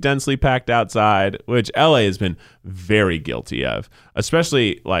a pretty densely packed outside, which LA has been very guilty of.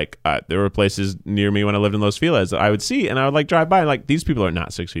 Especially like there were places near me when I lived in Los Feliz that I would see, and I would like drive by and like these people are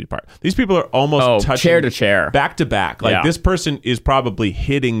not 6 feet apart. These people are almost touching chair to chair, back to back. Like this person is probably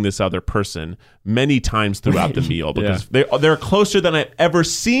hitting this other person many times throughout the meal because they're closer than I've ever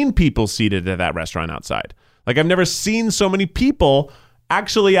seen people seated at that restaurant outside. Like, I've never seen so many people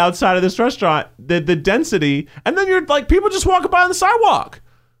actually outside of this restaurant, the density. And then you're like, people just walking by on the sidewalk,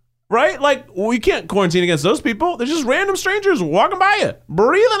 right? Like, we can't quarantine against those people. They're just random strangers walking by you,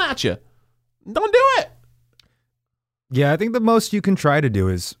 breathing at you. Don't do it. Yeah, I think the most you can try to do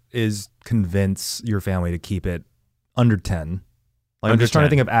is convince your family to keep it under 10. Like, I'm just trying to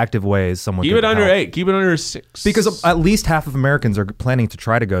think of active ways someone keep could it under help. 8. Keep it under 6. Because at least half of Americans are planning to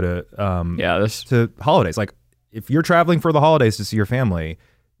try to go to to holidays. Like, if you're traveling for the holidays to see your family,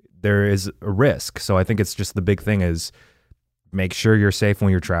 there is a risk. So I think it's just the big thing is make sure you're safe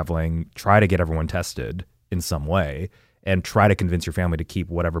when you're traveling. Try to get everyone tested in some way, and try to convince your family to keep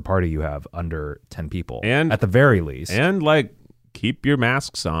whatever party you have under 10 people, and at the very least. And like, keep your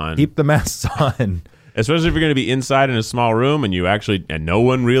masks on. Keep the masks on. Especially if you're going to be inside in a small room and no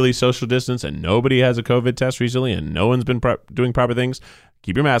one really social distance and nobody has a COVID test recently and no one's been doing proper things.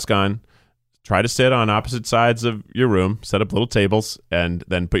 Keep your mask on. Try to sit on opposite sides of your room, set up little tables, and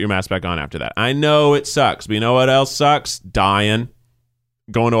then put your mask back on after that. I know it sucks, but you know what else sucks? Dying.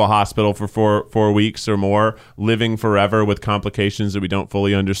 Going to a hospital for four weeks or more, living forever with complications that we don't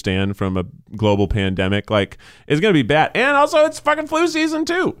fully understand from a global pandemic. Like, it's going to be bad. And also, it's fucking flu season,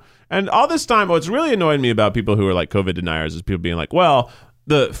 too. And all this time, what's really annoying me about people who are like COVID deniers is people being like, well,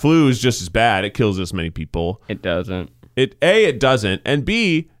 the flu is just as bad. It kills this many people. It doesn't. It doesn't. And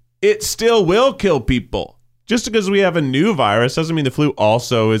B, it still will kill people. Just because we have a new virus doesn't mean the flu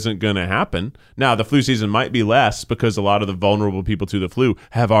also isn't going to happen. Now, the flu season might be less because a lot of the vulnerable people to the flu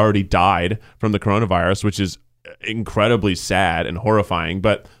have already died from the coronavirus, which is incredibly sad and horrifying.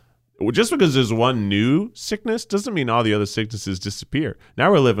 But just because there's one new sickness doesn't mean all the other sicknesses disappear.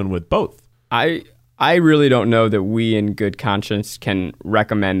 Now we're living with both. I really don't know that we in good conscience can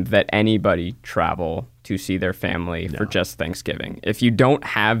recommend that anybody travel to see their family for just Thanksgiving. If you don't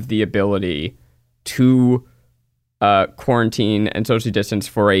have the ability to quarantine and socially distance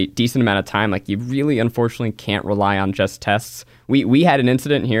for a decent amount of time, like, you really unfortunately can't rely on just tests. We had an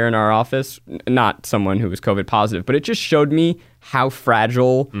incident here in our office, not someone who was COVID positive, but it just showed me how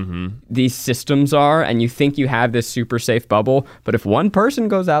fragile these systems are. And you think you have this super safe bubble, but if one person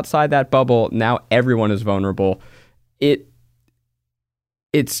goes outside that bubble, now everyone is vulnerable. It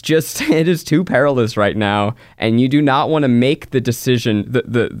is too perilous right now, and you do not want to make the decision,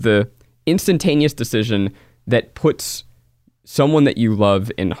 the instantaneous decision that puts someone that you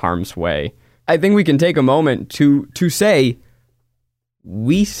love in harm's way. I think we can take a moment to say,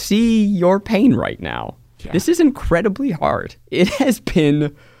 we see your pain right now. Yeah. This is incredibly hard. It has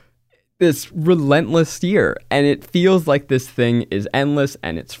been this relentless year, and it feels like this thing is endless,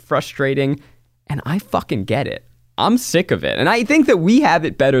 and it's frustrating, and I fucking get it. I'm sick of it. And I think that we have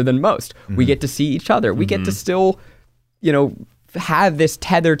it better than most. We get to see each other. We get to still, have this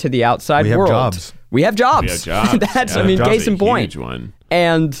tether to the outside world. Jobs. We have jobs. We have jobs. That's, Yeah. case in point. Huge one.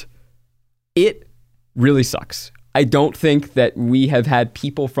 And it really sucks. I don't think that we have had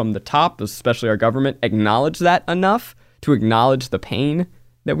people from the top, especially our government, acknowledge that enough to acknowledge the pain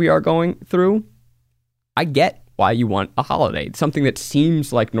that we are going through. I get why you want a holiday. It's something that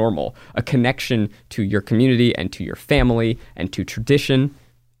seems like normal, a connection to your community and to your family and to tradition.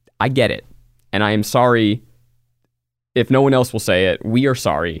 I get it. And I am sorry, if no one else will say it, we are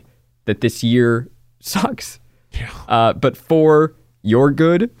sorry that this year sucks. Yeah. But for your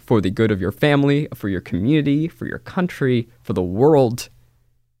good, for the good of your family, for your community, for your country, for the world,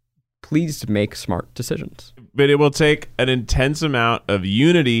 please make smart decisions. But it will take an intense amount of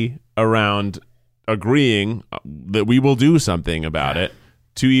unity around agreeing that we will do something about it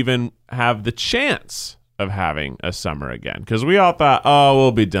to even have the chance of having a summer again. Because we all thought,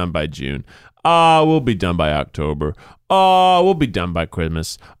 we'll be done by June. We'll be done by October. We'll be done by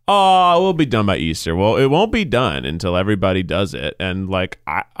Christmas. We'll be done by Easter. Well, it won't be done until everybody does it. And like,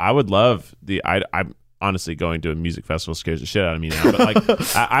 I would love I'm honestly going to a music festival scares the shit out of me now. But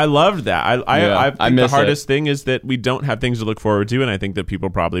like, I loved that. I think the hardest thing is that we don't have things to look forward to. And I think that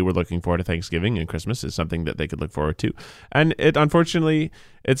people probably were looking forward to Thanksgiving, and Christmas is something that they could look forward to. And unfortunately,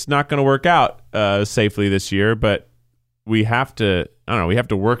 it's not going to work out safely this year, but we have to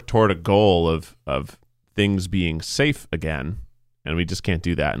work toward a goal of things being safe again, and we just can't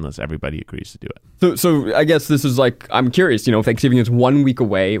do that unless everybody agrees to do it. So I guess this is like, I'm curious, Thanksgiving is 1 week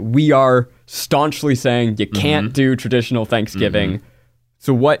away. We are staunchly saying you can't do traditional Thanksgiving.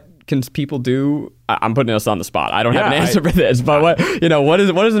 So what can people do? I'm putting us on the spot. I don't have an answer for this, but what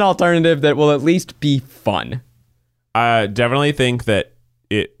is an alternative that will at least be fun? I definitely think that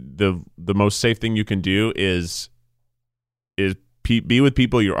the most safe thing you can do is be with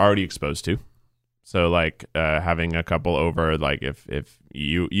people you're already exposed to. So like having a couple over, like if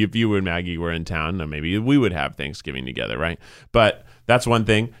you and Maggie were in town, then maybe we would have Thanksgiving together, right? But that's one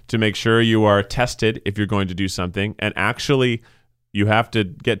thing, to make sure you are tested if you're going to do something. And actually, you have to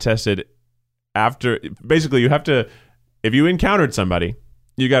get tested after. Basically, you have to, if you encountered somebody,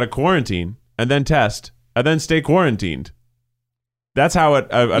 you got to quarantine and then test and then stay quarantined. That's how an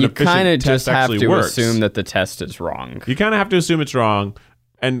efficient test actually works. You kind of just have to assume that the test is wrong. You kind of have to assume it's wrong.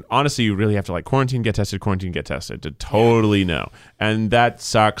 And honestly, you really have to quarantine, get tested to totally know. And that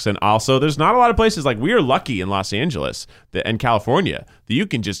sucks. And also, there's not a lot of places, like we are lucky in Los Angeles and California that you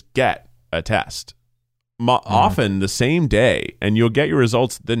can just get a test. Often the same day, and you'll get your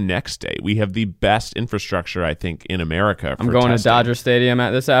results the next day. We have the best infrastructure, I think, in America. I'm going to Dodger Stadium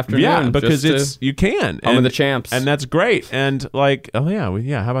this afternoon. Yeah, because you can. I'm with the champs, and that's great. And like, how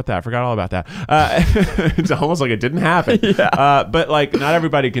about that? I forgot all about that. It's almost like it didn't happen. But like, not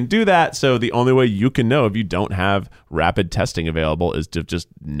everybody can do that. So the only way you can know if you don't have rapid testing available is to just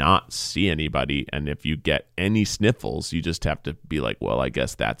not see anybody. And if you get any sniffles, you just have to be like, well, I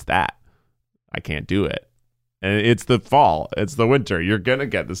guess that's that. I can't do it. And it's the fall. It's the winter. You're going to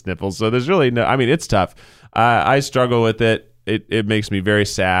get the sniffles. So there's really it's tough. I struggle with it. It makes me very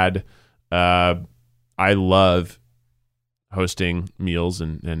sad. I love hosting meals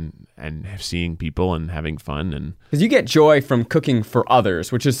and seeing people and having fun, and because you get joy from cooking for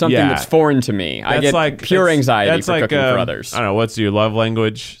others, which is something that's foreign to me. I get pure anxiety for cooking for others. I don't know, what's your love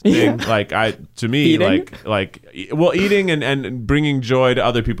language thing? To me, eating? Eating and bringing joy to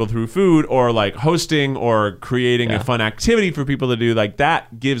other people through food, or like hosting or creating a fun activity for people to do, like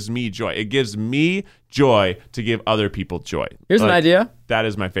that gives me joy. It gives me joy to give other people joy. Here's an idea. That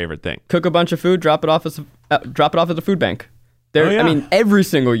is my favorite thing. Cook a bunch of food, drop it off at the food bank. I mean, every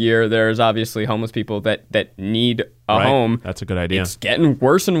single year there's obviously homeless people that need a home. That's a good idea. It's getting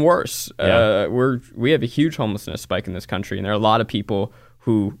worse and worse. We have a huge homelessness spike in this country, and there are a lot of people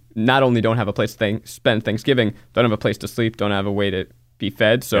who not only don't have a place to spend Thanksgiving, don't have a place to sleep, don't have a way to be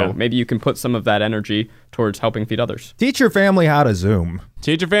fed. So maybe you can put some of that energy towards helping feed others. Teach your family how to Zoom.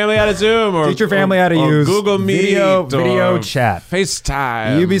 Teach your family how to Zoom, or teach your family how to use Google Meet, video chat,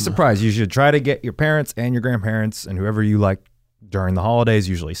 FaceTime. You'd be surprised. You should try to get your parents and your grandparents and whoever you like during the holidays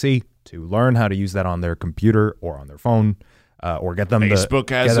usually see to learn how to use that on their computer or on their phone, or get them Facebook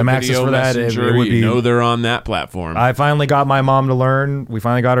has get them a access video for that. messenger. It would be, they're on that platform. I finally got my mom to learn. We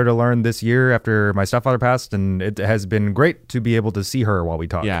finally got her to learn this year after my stepfather passed, and it has been great to be able to see her while we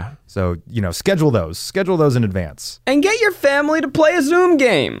talk. Yeah. So, schedule those in advance. And get your family to play a Zoom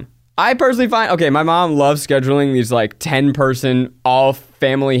game. I personally find, my mom loves scheduling these 10-person, all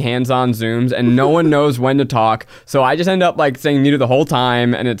family hands-on Zooms, and no one knows when to talk. So I just end up saying muted the whole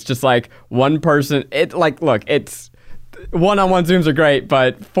time, and it's just one person. It's one-on-one Zooms are great,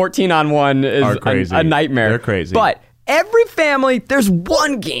 but 14-on-1 is crazy. a nightmare. They're crazy. But every family, there's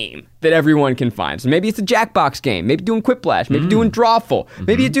one game that everyone can find. So maybe it's a Jackbox game. Maybe doing Quiplash. Maybe doing Drawful.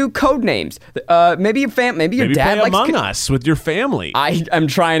 Maybe you do Codenames. Maybe your maybe your dad play likes Among Us with your family. I am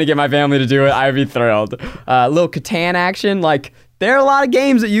trying to get my family to do it. I'd be thrilled. Little Catan action. Like, there are a lot of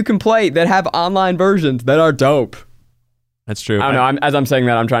games that you can play that have online versions that are dope. That's true. I don't know. As I'm saying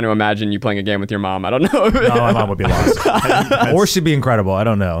that, I'm trying to imagine you playing a game with your mom. I don't know. No, my mom would be lost. Or she'd be incredible. I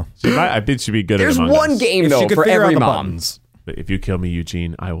don't know. I bet she'd be good There's at Among one Us. game, If though, she could for figure every out the mom. buttons. But if you kill me,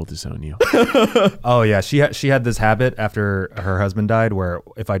 Eugene, I will disown you. Oh yeah, she had this habit after her husband died, where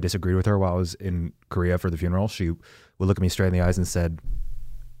if I disagreed with her while I was in Korea for the funeral, she would look at me straight in the eyes and said,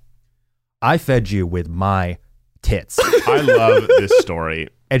 "I fed you with my tits." I love this story.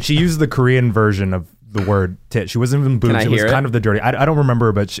 And she used the Korean version of the word tit. She wasn't even boobs. I It was hear it? kind of the dirty. I don't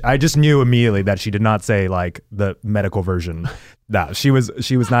remember, but I just knew immediately that she did not say like the medical version. No, she was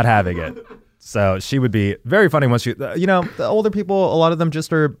not having it. So she would be very funny once the older people, a lot of them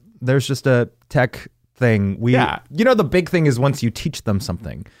there's just a tech thing. The big thing is once you teach them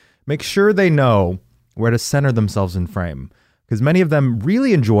something, make sure they know where to center themselves in frame. Because many of them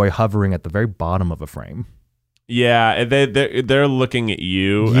really enjoy hovering at the very bottom of a frame. Yeah, they're looking at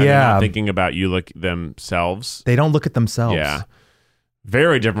you and Yeah. not thinking about you themselves. They don't look at themselves. Yeah.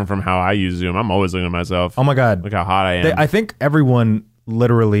 Very different from how I use Zoom. I'm always looking at myself. Oh my God. Look how hot I am. I think everyone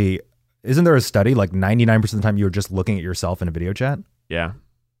literally, isn't there a study like 99% of the time you're just looking at yourself in a video chat? Yeah,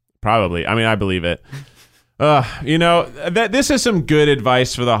 probably. I mean, I believe it. This is some good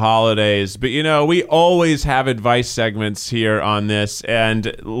advice for the holidays, but we always have advice segments here on this,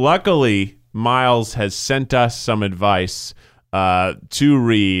 and luckily Miles has sent us some advice to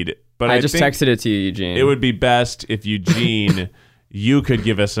read. But I just think texted it to you, Eugene. it would be best if Eugene, you could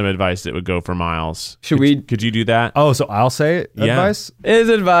give us some advice that would go for Miles. Could you do that? Oh, so I'll say it? Yeah. Advice? Is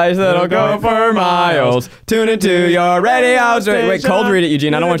advice that'll go for miles. Tune into your radio station. Wait, cold read it,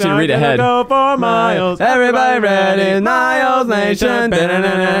 Eugene. I don't want you to read ahead. Go for Miles. Everybody ready, Miles Nation.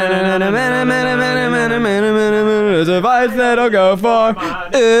 It's advice that'll go for.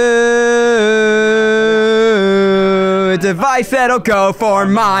 It's advice that'll go for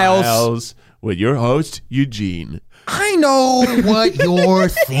miles. Miles with your host Eugene. I know what you're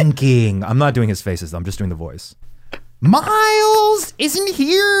thinking. I'm not doing his faces, though. I'm just doing the voice. Miles isn't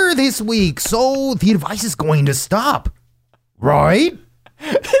here this week, so the advice is going to stop. Right?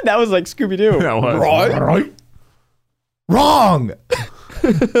 That was like Scooby-Doo. Right? Wrong.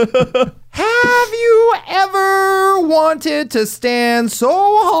 Have you ever wanted to stand so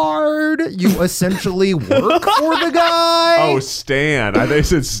hard you essentially work for the guy? Oh, stand. I think they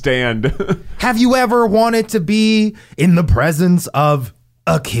said stand. Have you ever wanted to be in the presence of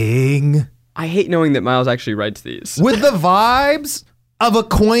a king? I hate knowing that Miles actually writes these. With the vibes of a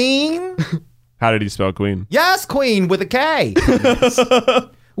queen? How did he spell queen? Yes, queen with a K.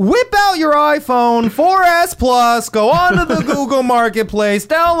 Whip out your iPhone 4S Plus, go onto the Google Marketplace,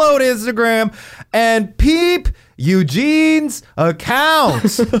 download Instagram, and peep Eugene's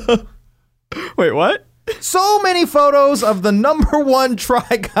account. Wait, what? So many photos of the number one try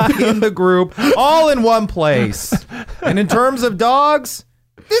guy in the group, all in one place. And in terms of dogs,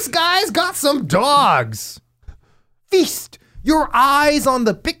 this guy's got some dogs. Feast your eyes on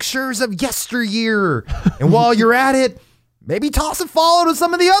the pictures of yesteryear. And while you're at it, maybe toss a follow to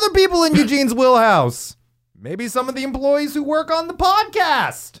some of the other people in Eugene's wheelhouse. Maybe some of the employees who work on the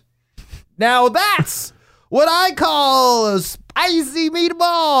podcast. Now that's what I call a spicy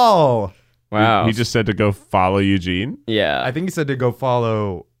meatball. Wow. He just said to go follow Eugene. Yeah. I think he said to go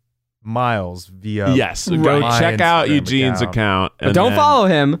follow Miles via Yes. Go my check out Instagram Eugene's account. But don't follow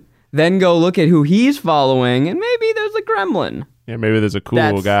him. Then go look at who he's following, and maybe there's a gremlin. Yeah, maybe there's a cool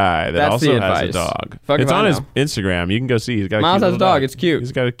That's- guy that that's also the has a advice. dog. Fuck It's if I on his know. Instagram. You can go see. He's got a Miles cute has a little dog. It's cute.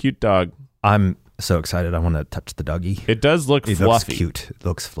 He's got a cute dog. I'm so excited. I want to touch the doggy. It does look It fluffy. looks cute. It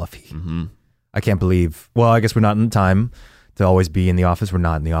looks fluffy. Mm-hmm. I can't believe. Well, I guess we're not in time to always be in the office. We're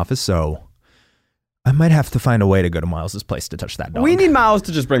not in the office, so I might have to find a way to go to Miles's place to touch that dog. We need Miles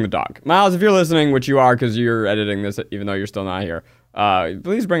to just bring the dog. Miles, if you're listening, which you are because you're editing this, even though you're still not here,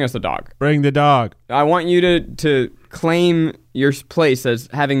 please bring us the dog. Bring the dog. I want you to claim your place as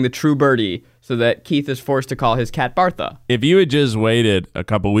having the true birdie so that Keith is forced to call his cat Bartha. If you had just waited a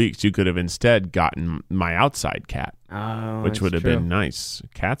couple weeks, you could have instead gotten my outside cat, which would have been nice.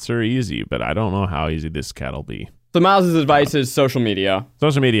 Cats are easy, but I don't know how easy this cat will be. So Miles' advice is social media.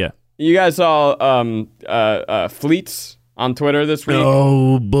 Social media. You guys saw fleets on Twitter this week.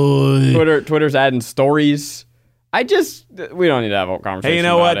 Oh, boy. Twitter's adding stories. We don't need to have a conversation. Hey, you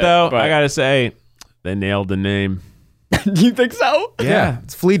know what, about though? it, but I got to say, they nailed the name. Do you think so? Yeah,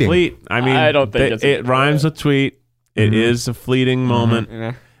 it's fleeting. Fleet. I mean, I don't think it rhymes with tweet. It is a fleeting moment.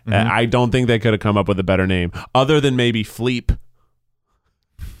 Yeah. I don't think they could have come up with a better name other than maybe Fleep.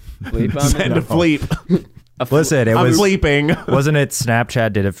 Fleep on Send a it? Fleep. Listen, it I'm was sleeping. wasn't it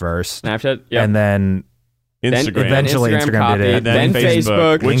Snapchat did it first, Snapchat? Yeah. and then Instagram. eventually Instagram did it. And then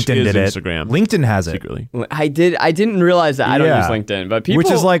Facebook. which LinkedIn is did it. Instagram. LinkedIn has it, Secretly. I didn't realize that. I don't Yeah. use LinkedIn, but people. which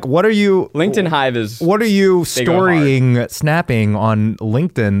is like, what are you? LinkedIn Hive is. What are you They go hard. storying, snapping on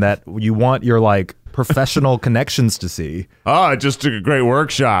LinkedIn that you want your like professional connections to see? Oh, I just took a great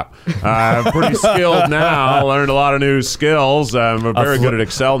workshop. I'm pretty skilled now. Learned a lot of new skills. I'm very good at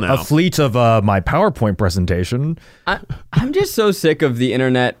Excel now. A fleet of my PowerPoint presentation. I'm just so sick of the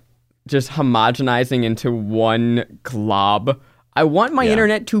internet just homogenizing into one glob. I want my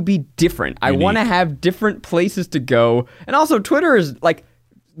internet to be different. I want to have different places to go. And also, Twitter is like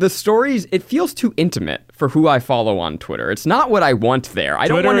the stories. It feels too intimate for who I follow on Twitter. It's not what I want there. I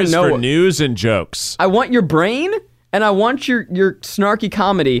don't Twitter want to is know. for news and jokes. I want your brain. And I want your snarky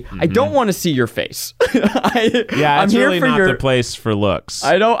comedy. I don't want to see your face. Yeah, it's I'm here really for not your, the place for looks.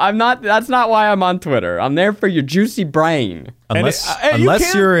 I'm not. That's not why I'm on Twitter. I'm there for your juicy brain.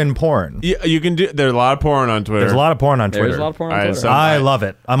 Unless you're in porn. You can do. There's a lot of porn on Twitter. There's a lot of porn on Twitter. There's a lot of porn on All right, Twitter. so- I love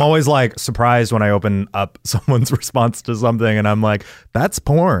it. I'm always like surprised when I open up someone's response to something and I'm like, that's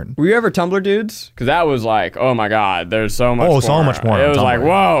porn. Were you ever Tumblr dudes? Because that was like, oh my god, there's so much. Oh, porn. so much porn It on was like, Tumblr.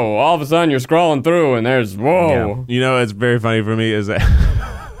 whoa! All of a sudden, you're scrolling through, and there's whoa. You know, it's very funny for me is that.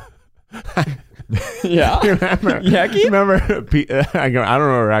 Yeah. Yeah, Keith? Remember? I don't remember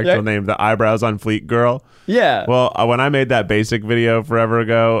her actual Yeah. name. The eyebrows on fleek girl. Yeah. Well, when I made that basic video forever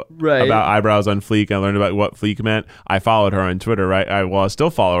ago Right. about eyebrows on fleek, I learned about what fleek meant. I followed her on Twitter, right? I still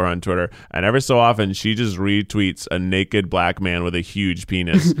follow her on Twitter, and every so often she just retweets a naked black man with a huge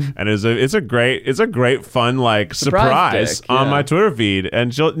penis, and it's a great fun like surprise dick, on yeah. my Twitter feed.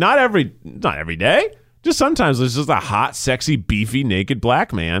 And she'll not every day, just sometimes there's just a hot, sexy, beefy, naked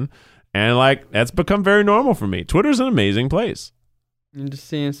black man, and like that's become very normal for me. Twitter's an amazing place. I'm just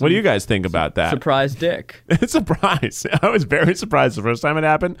seeing some What do you guys think about that? surprise dick. It's a surprise. I was very surprised the first time it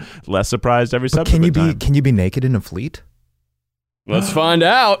happened. Less surprised every But can subsequent time. you be naked in a fleet? Let's find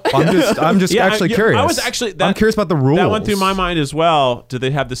out. I'm just Yeah, actually yeah, curious. I was actually I'm curious about the rules. That went through my mind as well. Do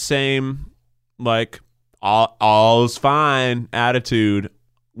they have the same like all's fine attitude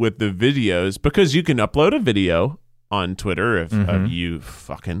with the videos? Because you can upload a video on Twitter of you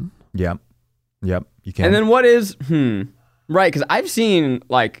fucking. Yep. You can. And then what is right? Because I've seen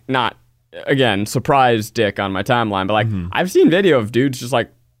like not again surprise dick on my timeline, but like I've seen video of dudes just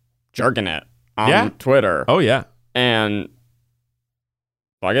like jerking it on Twitter. Oh yeah, And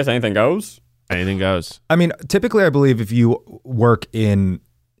well, I guess anything goes. anything goes. I mean, typically, I believe if you work in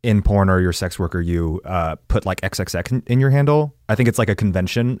porn or you're a sex worker, you put like XXX in your handle. I think it's like a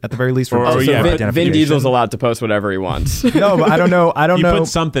convention at the very least. For Or- Oh, Oh, so yeah, Vin Diesel's allowed to post whatever he wants. No, but I don't know. I don't You know. put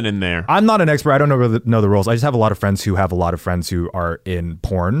something in there. I'm not an expert. I don't know the rules. I just have a lot of friends who have a lot of friends who are in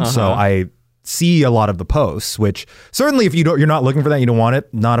porn. So I see a lot of the posts, which certainly if you're not looking for that, you don't want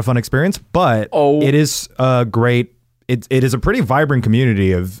it, not a fun experience, but it is a great, it is a pretty vibrant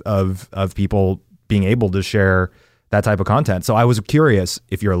community of people being able to share that type of content. So I was curious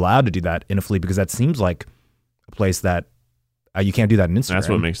if you're allowed to do that in a fleet, because that seems like a place that you can't do that in Instagram. That's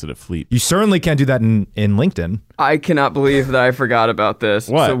what makes it a fleet. You certainly can't do that in LinkedIn. I cannot believe that I forgot about this.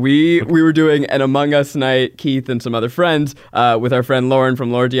 What? So we were doing an Among Us night, Keith and some other friends, with our friend Lauren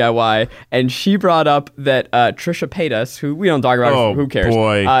from Lore DIY, and she brought up that Trisha Paytas, who we don't talk about, Oh, who cares,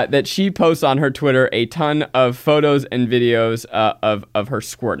 boy. that she posts on her Twitter a ton of photos and videos of her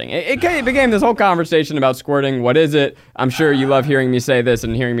squirting. It became this whole conversation about squirting. What is it? I'm sure you love hearing me say this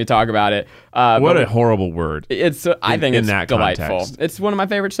and hearing me talk about it. What but a horrible word. it's I think in it's that delightful. context. It's one of my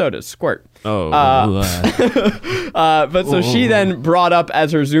favorite sodas, Squirt. Oh, But so she then brought up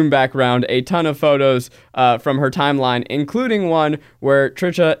as her Zoom background a ton of photos from her timeline, including one where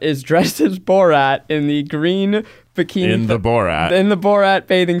Trisha is dressed as Borat in the green bikini. in the Borat. In the Borat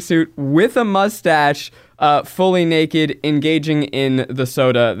bathing suit with a mustache, fully naked, engaging in the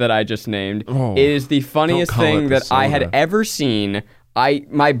soda that I just named. Oh, It is the funniest don't call thing it the that I had soda. ever seen.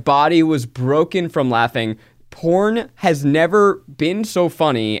 My body was broken from laughing. Porn has never been so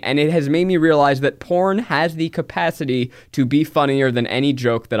funny, and it has made me realize that porn has the capacity to be funnier than any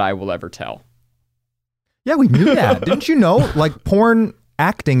joke that I will ever tell. Yeah, we knew that. Didn't you know? Like, porn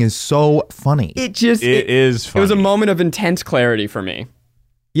acting is so funny. It is It was a funny. moment of intense clarity for me.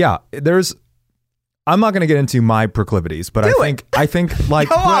 Yeah, I'm not going to get into my proclivities, but I think like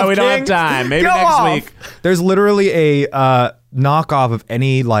Go off, we don't have King. time. Maybe Go next off. week. there's literally a knockoff of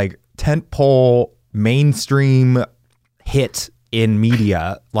any like tentpole mainstream hit in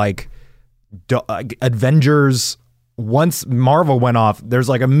media. Like Avengers, once Marvel went off, there's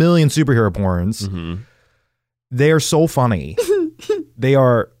like a million superhero porns. Mm-hmm. They are so funny.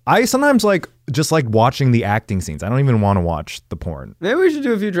 I sometimes just like watching the acting scenes. I don't even want to watch the porn. Maybe we should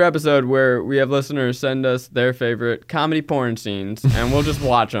do a future episode where we have listeners send us their favorite comedy porn scenes, and we'll just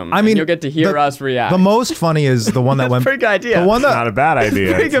watch them. I mean, you'll get to hear us react. The most funny is the one that went. Pretty good idea. The one It's not a bad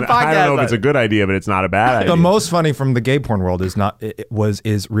idea. Pretty good I don't know if podcast it's a good idea, but it's not a bad idea. the most funny from the gay porn world is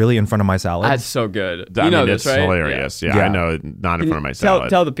really In Front of My Salad. That's so good. I You know mean, this, it's right? hilarious. Yeah, Yeah. I know. Not in front of my salad.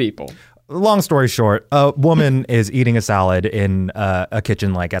 Tell the people. Long story short, a woman is eating a salad in a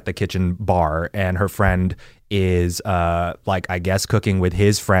kitchen, like at the kitchen bar, and her friend is I guess cooking with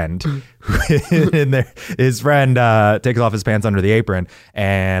his friend. His friend takes off his pants under the apron,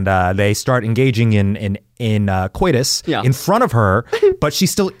 and they start engaging in coitus in front of her, but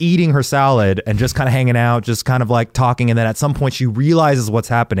she's still eating her salad and just kind of hanging out, just kind of like talking. And then at some point she realizes what's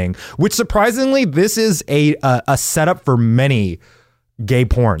happening, which surprisingly, this is a setup for many gay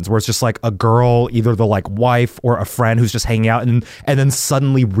porns, where it's just like a girl, either the like wife or a friend, who's just hanging out and then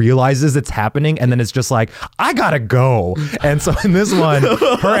suddenly realizes it's happening, and then it's just like, I gotta go. And so in this one,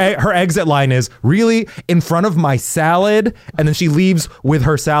 her exit line is, really, in front of my salad? And then she leaves with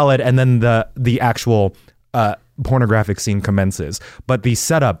her salad, and then the actual pornographic scene commences. But the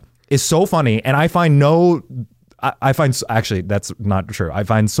setup is so funny, and I find actually, that's not true. I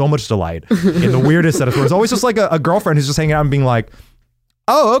find so much delight in the weirdest setups, where it's always just like a girlfriend who's just hanging out and being like,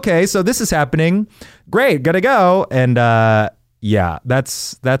 oh, okay, so this is happening. Great, gotta go. And yeah,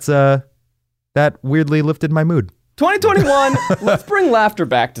 that weirdly lifted my mood. 2021, let's bring laughter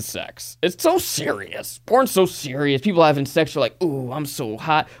back to sex. It's so serious. Porn's so serious. People having sex are like, ooh, I'm so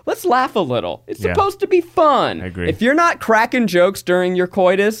hot. Let's laugh a little. It's supposed to be fun. I agree. If you're not cracking jokes during your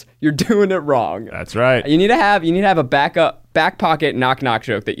coitus, you're doing it wrong. That's right. You need to have a back pocket knock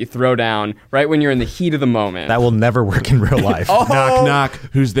joke that you throw down right when you're in the heat of the moment. That will never work in real life. Oh. Knock, knock.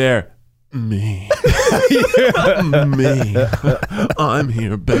 Who's there? Me. Me. I'm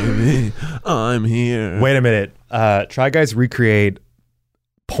here, baby. I'm here. Wait a minute. Try Guys recreate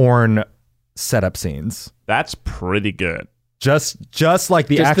porn setup scenes. That's pretty good. Just like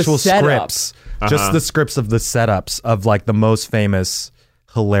the Just the actual setup. scripts. Just the scripts of the setups of like the most famous,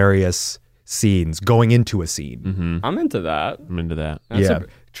 hilarious scenes going into a scene. I'm into that. I'm into that. Yeah.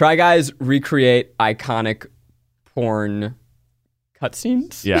 Try Guys recreate iconic porn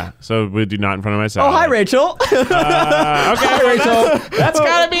cutscenes. Yeah. So we do not in front of myself. Oh, hi, Rachel. Okay, Rachel. That's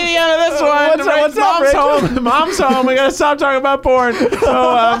gotta be the end of this one. What's up, Mom's Rachel? home. Mom's home. We gotta stop talking about porn.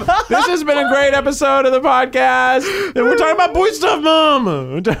 So this has been a great episode of the podcast. And we're talking about boy stuff, Mom.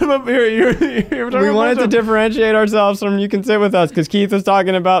 We're talking about you're talking We about wanted boy to stuff. differentiate ourselves from You Can Sit With Us because Keith was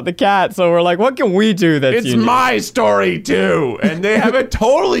talking about the cat. So we're like, what can we do that's It's unique? my story too, and they have a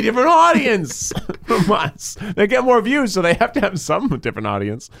totally different audience from us. They get more views, so they have to have some different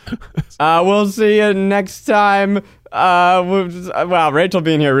audience. We'll see you next time. Wow, Rachel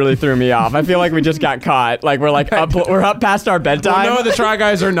being here really threw me off. I feel like we just got caught. Like we're we're up past our bedtime. No, the Try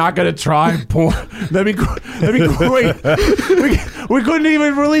Guys are not going to try porn. That'd be great. We couldn't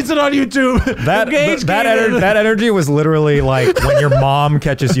even release it on YouTube. That energy was literally like when your mom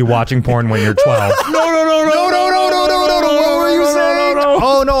catches you watching porn when you're 12. No. What were you saying?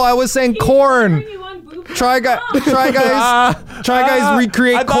 Oh no, I was saying corn. Try Guys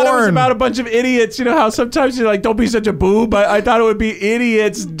recreate I thought it was corn. about a bunch of idiots. You know how sometimes you're like, don't be such a boob. I thought it would be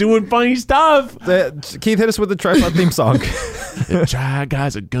idiots doing funny stuff. Keith, hit us with the tripod theme song. The Try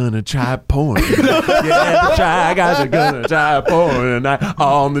Guys are gonna try porn. Yeah, the Try Guys are gonna try porn tonight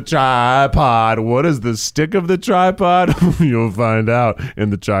on the tripod. What is the stick of the tripod? You'll find out in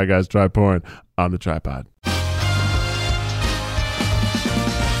the Try Guys Try Porn on the tripod.